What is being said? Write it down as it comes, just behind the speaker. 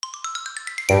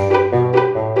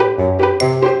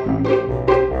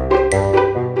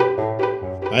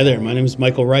Hi there, my name is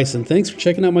Michael Rice, and thanks for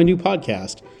checking out my new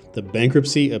podcast, the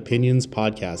Bankruptcy Opinions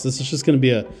Podcast. This is just going to be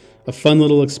a fun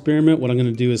little experiment. What I'm going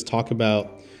to do is talk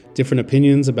about different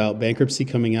opinions about bankruptcy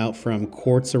coming out from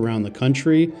courts around the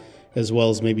country, as well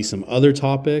as maybe some other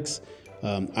topics.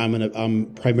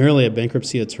 I'm primarily a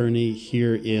bankruptcy attorney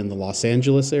here in the Los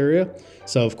Angeles area,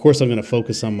 so of course I'm going to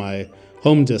focus on my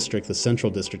home district, the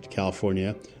Central District of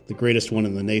California, the greatest one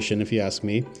in the nation, if you ask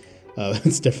me.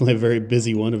 It's definitely a very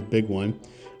busy one, a big one.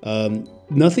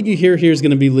 Nothing you hear here is going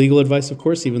to be legal advice, of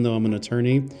course, even though I'm an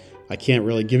attorney. I can't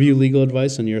really give you legal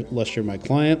advice unless you're my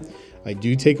client. I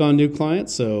do take on new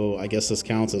clients, so I guess this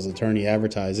counts as attorney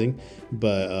advertising.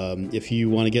 But if you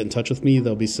want to get in touch with me,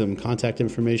 there'll be some contact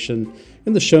information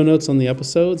in the show notes on the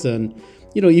episodes. And,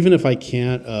 even if I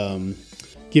can't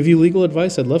give you legal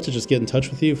advice, I'd love to just get in touch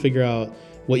with you, figure out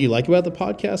what you like about the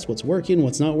podcast, what's working,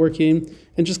 what's not working,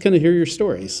 and just kind of hear your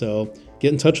story. So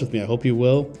get in touch with me. I hope you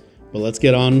will. But let's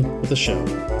get on with the show.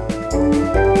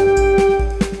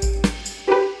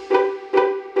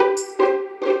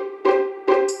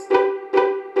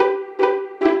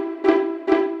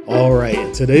 All right,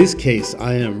 in today's case,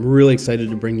 I am really excited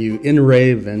to bring you In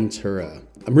Re Ventura.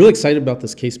 I'm really excited about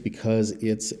this case because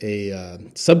it's a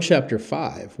Subchapter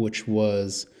 5, which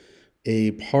was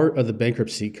a part of the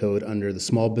bankruptcy code under the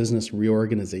Small Business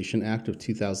Reorganization Act of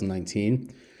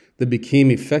 2019 that became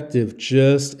effective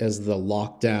just as the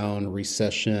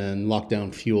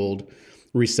lockdown-fueled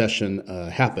recession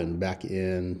happened back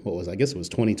in, I guess it was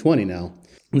 2020 now.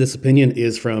 This opinion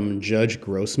is from Judge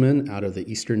Grossman out of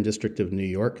the Eastern District of New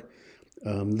York.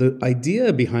 The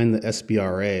idea behind the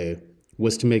SBRA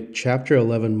was to make Chapter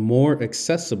 11 more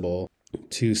accessible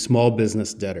to small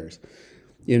business debtors.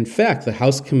 In fact, the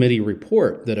House committee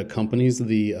report that accompanies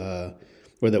that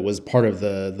was part of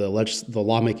the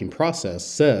lawmaking process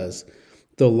says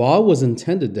the law was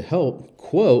intended to help,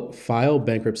 quote, file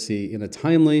bankruptcy in a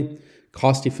timely,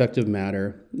 cost-effective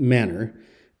manner,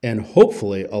 and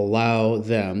hopefully allow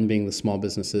them, being the small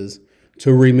businesses,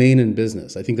 to remain in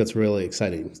business. I think that's really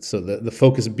exciting. So the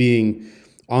focus being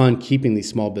on keeping these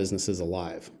small businesses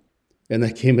alive. And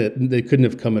they couldn't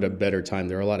have come at a better time.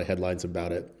 There are a lot of headlines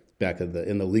about it back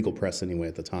in the legal press anyway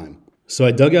at the time. So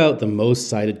I dug out the most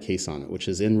cited case on it, which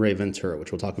is In Re Ventura,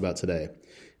 which we'll talk about today.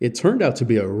 It turned out to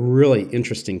be a really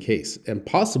interesting case and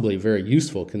possibly very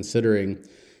useful considering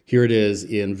here it is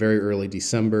in very early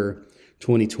December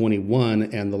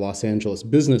 2021, and the Los Angeles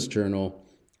Business Journal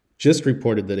just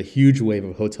reported that a huge wave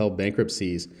of hotel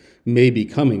bankruptcies may be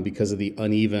coming because of the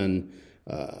uneven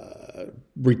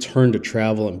return to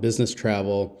travel and business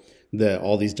travel, that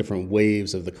all these different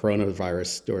waves of the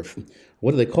coronavirus, or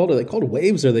what are they called? Are they called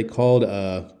waves, or are they called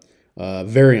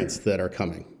variants that are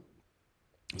coming?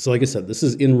 So like I said, this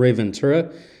is In Re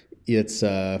Ventura. It's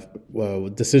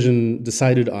decision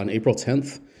decided on April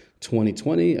 10th,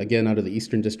 2020, again out of the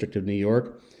Eastern District of New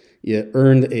York. It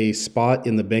earned a spot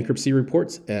in the bankruptcy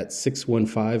reports at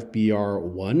 615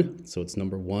 BR1, so it's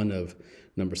number one of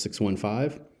number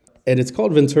 615. And it's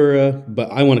called Ventura, but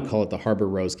I want to call it the Harbor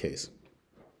Rose case.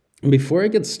 And before I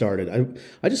get started,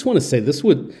 I just want to say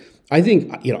I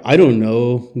don't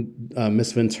know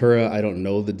Miss Ventura. I don't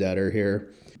know the debtor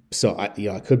here. So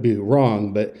I could be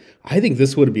wrong, but I think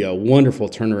this would be a wonderful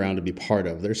turnaround to be part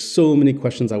of. There's so many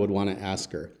questions I would want to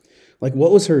ask her. Like,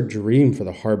 what was her dream for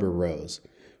the Harbor Rose?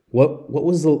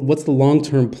 What's the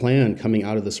long-term plan coming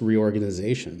out of this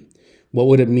reorganization? What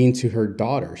would it mean to her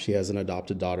daughter? She has an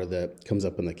adopted daughter that comes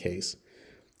up in the case.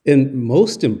 And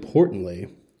most importantly,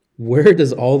 where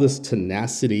does all this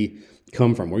tenacity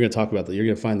come from? We're going to talk about that. You're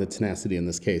going to find the tenacity in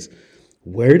this case.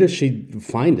 Where does she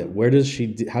find it?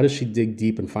 How does she dig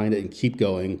deep and find it and keep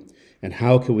going? And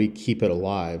how can we keep it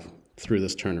alive through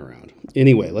this turnaround?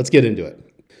 Anyway, let's get into it.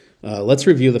 Let's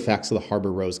review the facts of the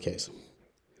Harbor Rose case.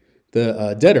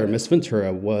 The debtor, Miss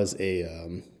Ventura, was I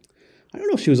don't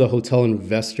know if she was a hotel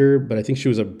investor, but I think she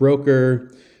was a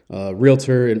broker,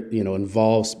 realtor,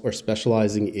 involved or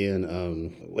specializing in,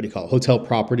 hotel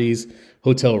properties,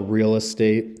 hotel real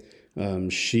estate.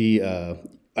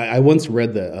 I once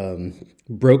read that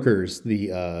brokers,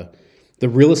 the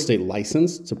real estate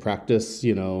license to practice,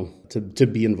 to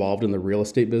be involved in the real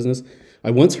estate business.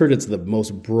 I once heard it's the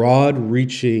most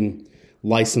broad-reaching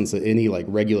license that any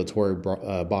regulatory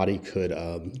body could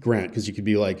grant, because you could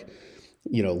be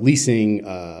leasing,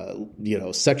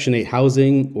 Section 8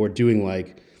 housing, or doing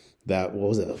that,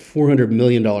 $400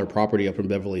 million property up in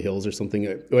Beverly Hills or something,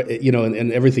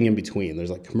 and everything in between.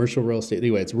 There's commercial real estate.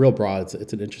 Anyway, it's real broad.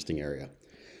 It's an interesting area.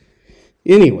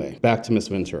 Anyway, back to Miss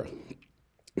Ventura.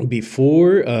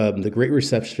 Before the Great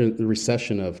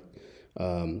Recession of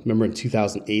Remember in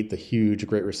 2008, the huge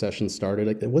Great Recession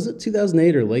started. Was it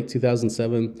 2008 or late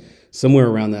 2007? Somewhere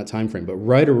around that time frame. But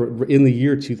right in the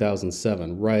year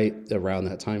 2007, right around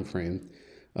that time frame,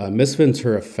 Miss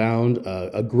Ventura found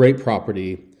a great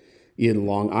property in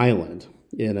Long Island,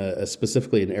 in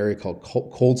specifically an area called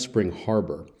Cold Spring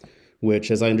Harbor,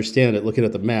 which, as I understand it, looking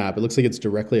at the map, it looks like it's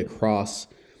directly across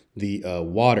the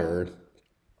water.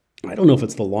 I don't know if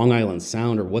it's the Long Island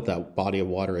Sound or what that body of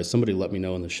water is. Somebody let me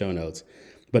know in the show notes.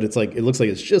 But it looks like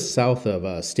it's just south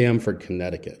of Stamford,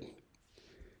 Connecticut.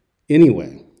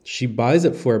 Anyway, she buys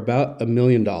it for about $1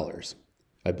 million,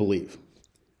 I believe.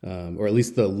 Or at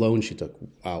least the loan she took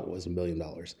out was $1 million.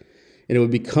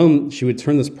 And she would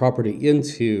turn this property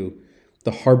into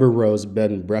the Harbor Rose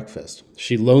Bed and Breakfast.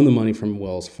 She loaned the money from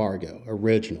Wells Fargo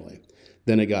originally.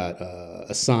 Then it got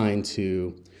assigned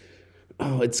to,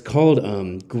 it's called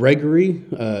Gregory.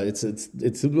 It's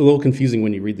a little confusing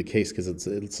when you read the case because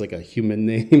it's like a human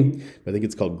name. I think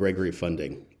it's called Gregory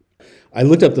Funding. I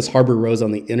looked up this Harbor Rose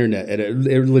on the internet, and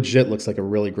it legit looks like a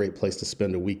really great place to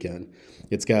spend a weekend.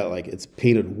 It's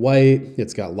painted white.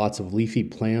 It's got lots of leafy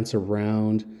plants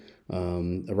around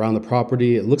the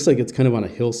property. It looks like it's kind of on a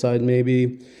hillside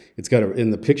maybe. It's got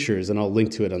in the pictures, and I'll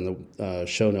link to it on the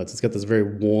show notes. It's got this very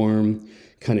warm,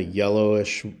 kind of yellow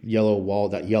wall,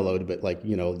 not yellowed, but like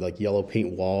yellow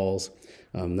paint walls,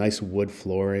 nice wood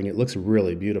flooring. It looks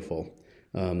really beautiful.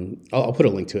 I'll put a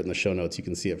link to it in the show notes. You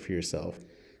can see it for yourself.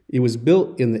 It was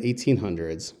built in the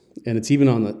 1800s, and it's even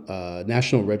on the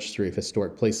National Registry of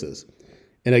Historic Places.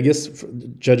 And I guess,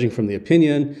 judging from the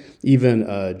opinion, even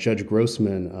Judge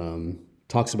Grossman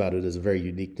talks about it as a very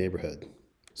unique neighborhood.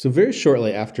 So very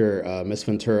shortly after Miss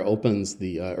Ventura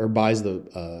buys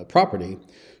the property,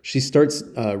 she starts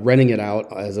renting it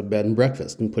out as a bed and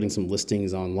breakfast and putting some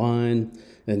listings online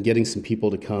and getting some people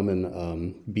to come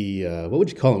and be, what would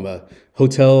you call them, a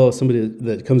hotel, somebody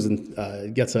that comes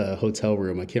and gets a hotel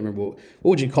room. I can't remember, what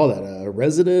would you call that, a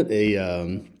resident,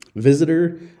 a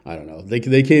visitor? I don't know.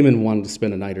 They came and wanted to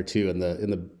spend a night or two in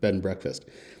the bed and breakfast.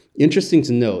 Interesting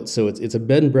to note, so it's a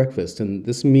bed and breakfast, and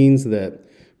this means that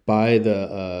by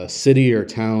the city or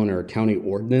town or county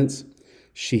ordinance,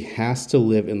 she has to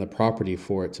live in the property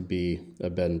for it to be a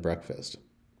bed and breakfast.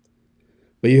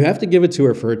 But you have to give it to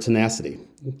her for her tenacity,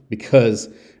 because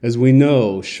as we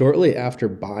know, shortly after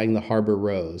buying the Harbor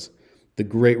Rose, the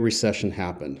Great Recession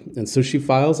happened. And so she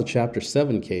files a Chapter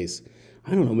 7 case.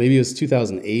 I don't know, maybe it was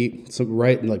 2008, so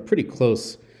right, like pretty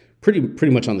close, pretty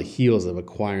much on the heels of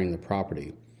acquiring the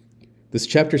property. This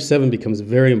Chapter 7 becomes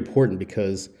very important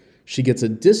because she gets a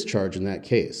discharge in that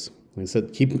case. Like I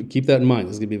said, keep that in mind.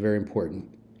 This is going to be very important.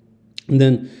 And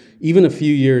then even a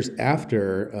few years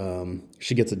after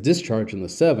she gets a discharge in the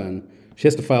 7, she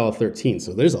has to file a 13.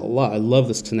 So there's a lot. I love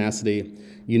this tenacity.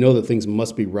 You know that things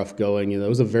must be rough going. It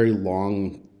was a very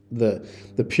long, the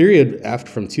period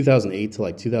from 2008 to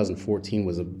like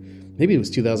 2014 maybe it was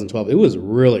 2012. It was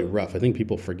really rough. I think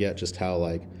people forget just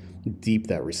how deep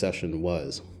that recession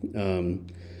was.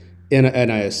 And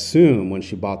I assume when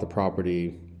she bought the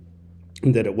property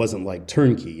that it wasn't like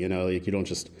turnkey, you don't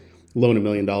just loan $1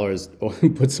 million or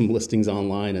put some listings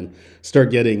online and start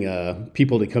getting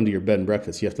people to come to your bed and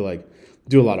breakfast. You have to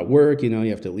do a lot of work, you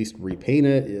have to at least repaint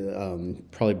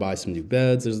it, probably buy some new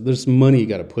beds. There's some money you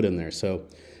got to put in there. So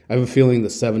I have a feeling the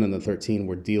 7 and the 13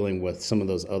 were dealing with some of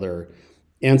those other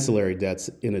ancillary debts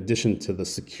in addition to the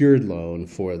secured loan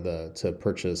to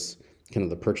purchase, kind of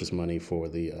the purchase money for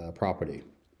the property.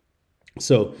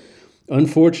 So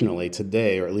unfortunately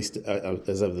today, or at least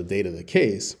as of the date of the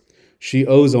case, she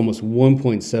owes almost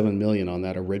 $1.7 million on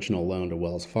that original loan to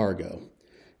Wells Fargo.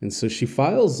 And so she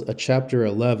files a Chapter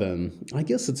 11, I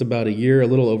guess it's about a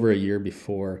little over a year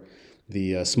before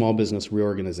the Small Business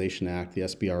Reorganization Act, the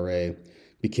SBRA,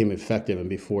 became effective and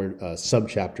before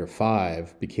Subchapter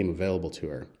 5 became available to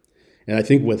her. And I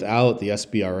think without the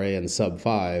SBRA and Sub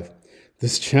 5,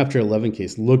 this Chapter 11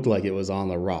 case looked like it was on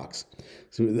the rocks.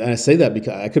 So, and I say that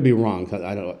because I could be wrong.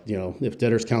 I don't, if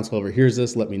debtors counsel overhears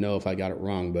this, let me know if I got it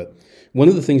wrong. But one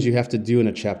of the things you have to do in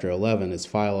a Chapter 11 is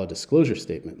file a disclosure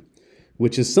statement,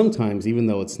 which is sometimes, even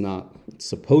though it's not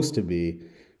supposed to be,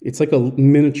 it's like a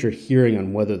miniature hearing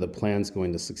on whether the plan's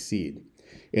going to succeed.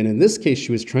 And in this case,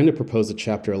 she was trying to propose a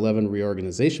Chapter 11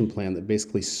 reorganization plan that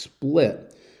basically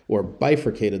split or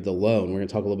bifurcated the loan. We're going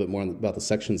to talk a little bit more about the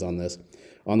sections on this,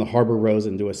 on the Harbor Rose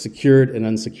into a secured and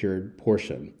unsecured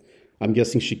portion. I'm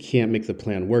guessing she can't make the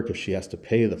plan work if she has to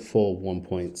pay the full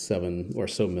 $1.7 or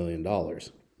so million.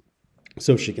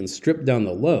 So if she can strip down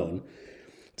the loan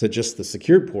to just the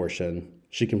secured portion,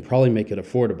 she can probably make it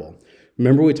affordable.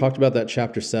 Remember we talked about that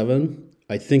Chapter 7?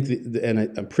 I think,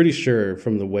 I'm pretty sure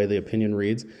from the way the opinion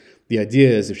reads, The idea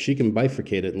is if she can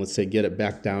bifurcate it and let's say get it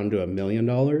back down to $1 million,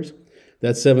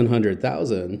 that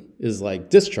 700,000 is like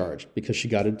discharged because she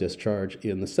got a discharge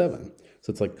in the 7.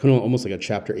 So it's like kind of almost like a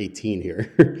chapter 18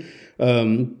 here.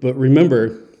 But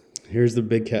remember, here's the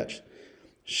big catch.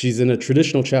 She's in a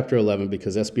traditional chapter 11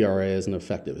 because SBRA isn't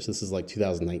effective. So this is like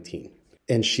 2019.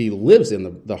 And she lives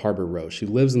in the Harbor Row. She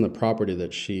lives in the property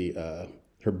that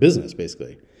her business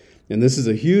basically. And this is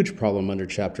a huge problem under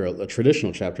a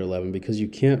traditional chapter 11 because you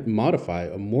can't modify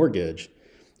a mortgage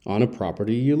on a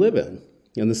property you live in.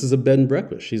 And this is a bed and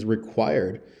breakfast. She's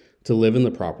required to live in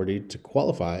the property to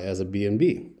qualify as a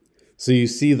B&B. So you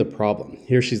see the problem.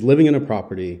 Here she's living in a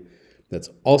property that's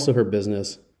also her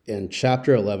business, and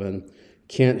Chapter 11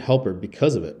 can't help her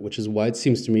because of it, which is why it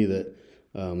seems to me that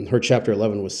her Chapter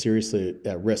 11 was seriously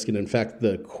at risk. And in fact,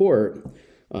 the court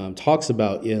talks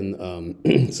about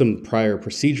in some prior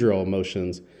procedural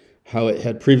motions how it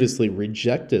had previously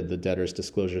rejected the debtor's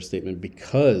disclosure statement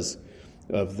because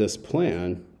of this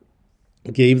plan,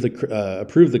 approved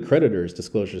the creditor's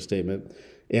disclosure statement,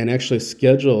 and actually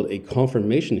scheduled a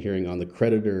confirmation hearing on the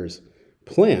creditor's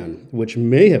plan, which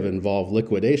may have involved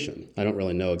liquidation. I don't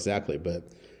really know exactly,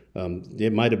 but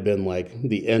it might have been like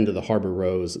the end of the Harbor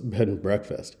Row's bed and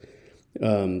breakfast,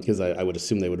 because I would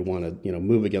assume they would want to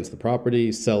move against the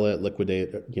property, sell it,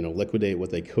 liquidate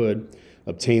what they could,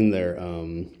 obtain their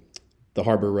the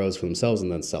Harbor Rows for themselves,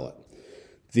 and then sell it.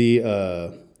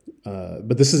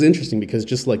 But this is interesting because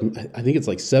just like I think it's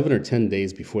like 7 or 10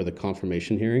 days before the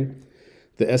confirmation hearing,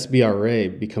 the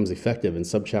SBRA becomes effective and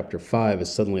Subchapter 5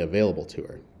 is suddenly available to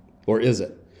her. Or is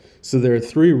it? So there are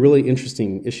 3 really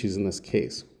interesting issues in this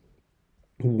case.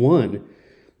 One,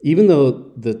 even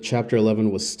though the Chapter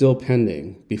 11 was still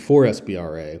pending before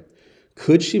SBRA,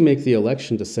 could she make the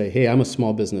election to say, hey, I'm a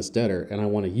small business debtor and I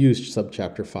want to use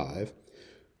Subchapter 5?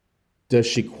 Does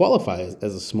she qualify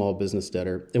as a small business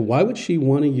debtor? And why would she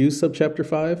want to use Subchapter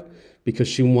 5? Because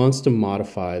she wants to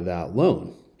modify that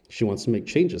loan. She wants to make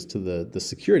changes to the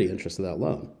security interest of that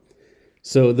loan.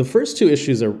 So the first 2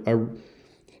 issues are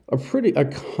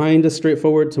kind of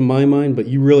straightforward to my mind, but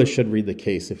you really should read the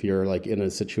case if you're like in a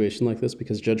situation like this,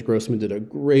 because Judge Grossman did a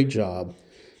great job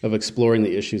of exploring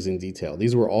the issues in detail.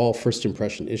 These were all first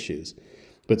impression issues,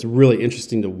 but it's really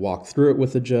interesting to walk through it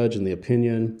with the judge and the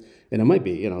opinion. And it might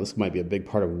be, this might be a big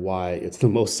part of why it's the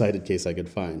most cited case I could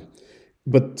find.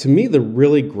 But to me, the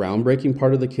really groundbreaking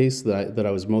part of the case that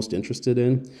I was most interested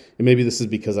in, and maybe this is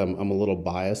because I'm a little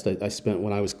biased. I spent,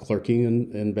 when I was clerking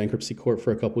in bankruptcy court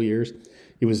for a couple years,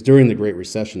 it was during the Great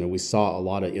Recession, and we saw a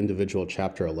lot of individual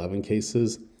Chapter 11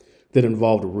 cases that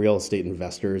involved real estate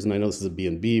investors. And I know this is a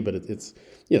B&B, but it's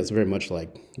very much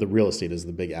like the real estate is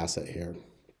the big asset here.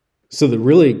 So the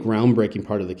really groundbreaking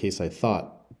part of the case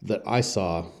that I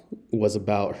saw was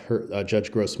about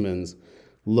Judge Grossman's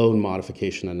loan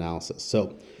modification analysis.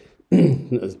 So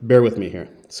bear with me here.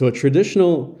 So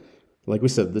like we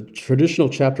said, the traditional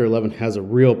Chapter 11 has a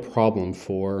real problem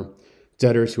for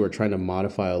debtors who are trying to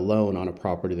modify a loan on a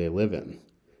property they live in.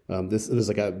 It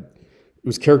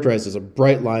was characterized as a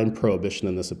bright line prohibition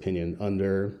in this opinion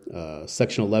under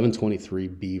Section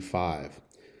 1123B5.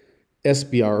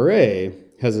 SBRA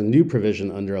has a new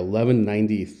provision under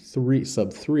 1193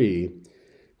 sub 3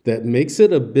 that makes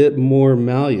it a bit more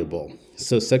malleable.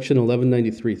 So Section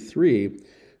 1193.3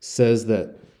 says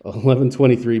that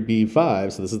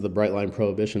 1123B5, so this is the bright line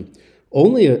prohibition,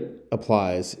 only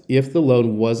applies if the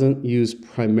loan wasn't used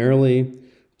primarily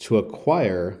to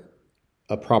acquire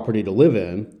a property to live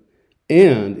in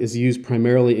and is used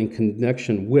primarily in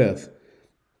connection with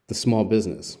the small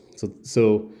business.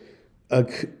 So a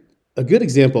good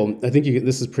example, I think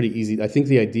this is pretty easy. I think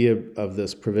the idea of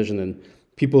this provision, and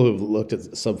people who have looked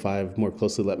at sub 5 more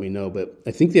closely let me know, but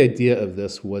I think the idea of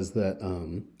this was that,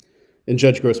 and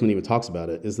Judge Grossman even talks about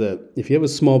it, is that if you have a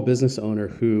small business owner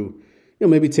who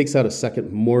maybe takes out a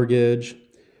second mortgage,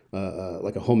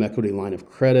 like a home equity line of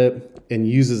credit, and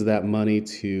uses that money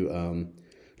to,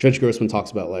 Judge Grossman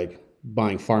talks about like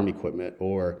buying farm equipment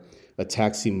or a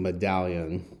taxi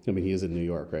medallion. I mean, he is in New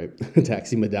York, right? A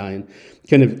taxi medallion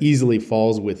kind of easily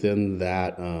falls within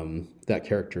that that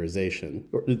characterization,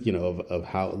 or, of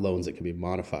how loans that can be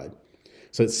modified.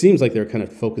 So it seems like they're kind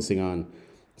of focusing on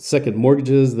second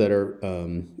mortgages that are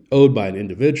owed by an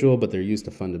individual, but they're used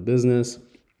to fund a business.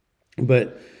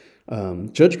 But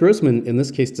Judge Grossman in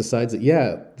this case decides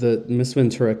that, the Ms.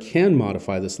 Ventura can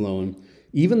modify this loan,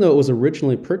 even though it was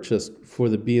originally purchased for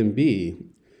the B&B,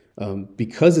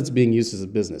 because it's being used as a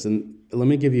business. And let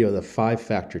me give you the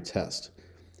 5-factor test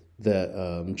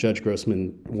that Judge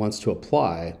Grossman wants to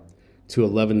apply to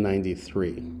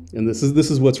 1193. And this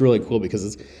is what's really cool,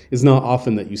 because it's not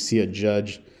often that you see a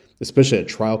judge especially a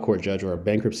trial court judge or a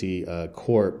bankruptcy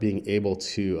court being able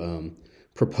to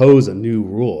propose a new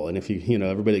rule. And if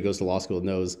everybody that goes to law school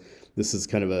knows this is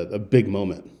kind of a big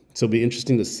moment. So it'll be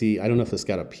interesting to see. I don't know if this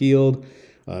got appealed.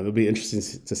 It'll be interesting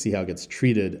to see how it gets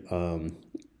treated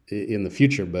in the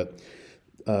future. But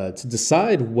to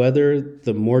decide whether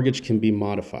the mortgage can be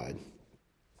modified,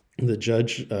 the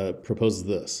judge proposes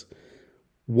this.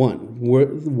 1,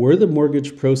 were the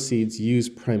mortgage proceeds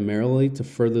used primarily to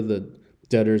further the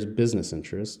debtor's business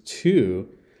interests? 2,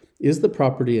 is the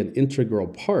property an integral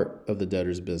part of the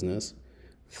debtor's business?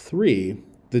 3,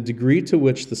 the degree to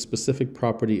which the specific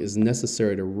property is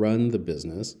necessary to run the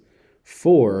business.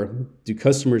 4, do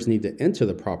customers need to enter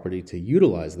the property to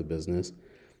utilize the business?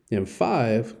 And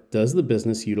 5, does the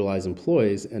business utilize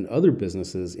employees and other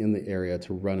businesses in the area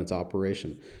to run its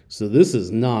operation? So this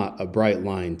is not a bright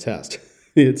line test.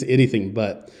 It's anything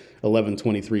but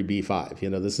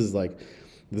 1123B5. This is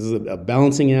a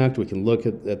balancing act. We can look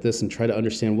at this and try to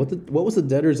understand what was the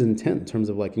debtor's intent in terms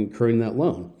of incurring that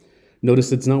loan.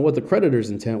 Notice it's not what the creditor's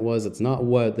intent was. It's not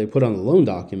what they put on the loan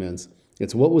documents.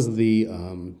 It's what was the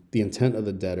intent of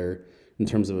the debtor in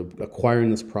terms of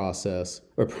acquiring this this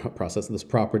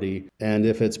property. And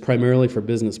if it's primarily for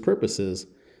business purposes,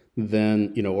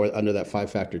 then, or under that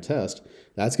 5-factor test,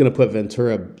 that's going to put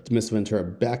Miss Ventura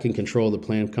back in control of the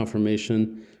plan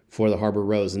confirmation for the Harbor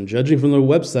Rose. And judging from the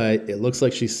website, it looks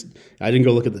like I didn't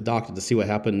go look at the docket to see what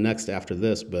happened next after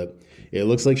this, but it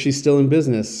looks like she's still in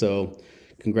business. So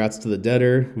congrats to the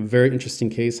debtor. Very interesting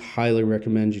case. Highly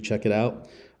recommend you check it out.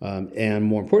 And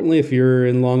more importantly, if you're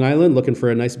in Long Island looking for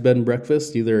a nice bed and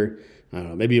breakfast, either, I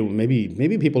don't know,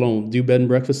 maybe people don't do bed and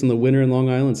breakfast in the winter in Long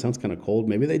Island. Sounds kind of cold.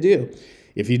 Maybe they do.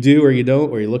 If you do or you don't,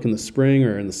 or you look in the spring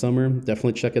or in the summer,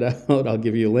 definitely check it out. I'll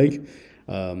give you a link.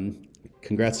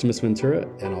 Congrats to Miss Ventura,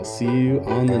 and I'll see you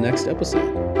on the next episode.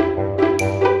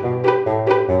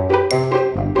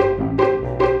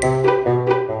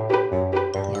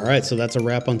 All right, so that's a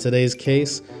wrap on today's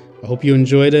case. I hope you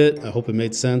enjoyed it. I hope it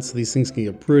made sense. These things can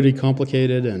get pretty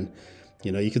complicated, and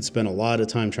you could spend a lot of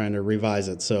time trying to revise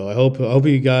it. So I hope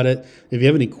you got it. If you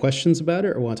have any questions about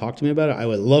it or want to talk to me about it, I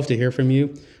would love to hear from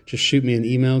you. Just shoot me an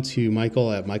email to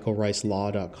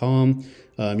michael@michaelricelaw.com.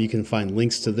 You can find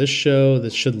links to this show.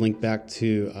 This should link back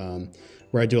to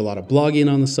where I do a lot of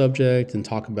blogging on the subject and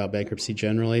talk about bankruptcy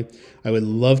generally. I would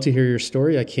love to hear your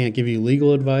story. I can't give you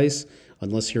legal advice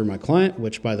unless you're my client,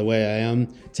 which, by the way, I am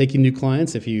taking new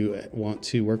clients if you want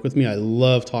to work with me. I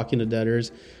love talking to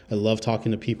debtors. I love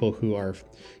talking to people who are,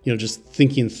 just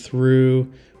thinking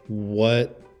through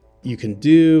what you can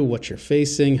do, what you're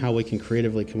facing, how we can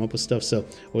creatively come up with stuff. So I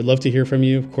would love to hear from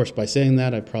you. Of course, by saying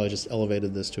that, I probably just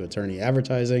elevated this to attorney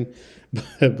advertising,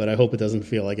 but I hope it doesn't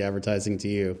feel like advertising to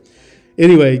you.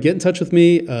 Anyway, get in touch with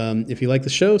me. If you like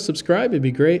the show, subscribe. It'd be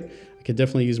great. I could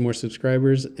definitely use more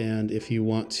subscribers. And if you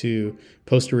want to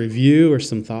post a review or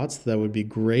some thoughts, that would be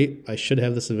great. I should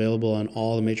have this available on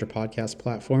all the major podcast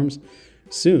platforms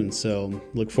soon. So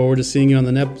look forward to seeing you on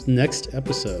the next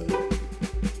episode.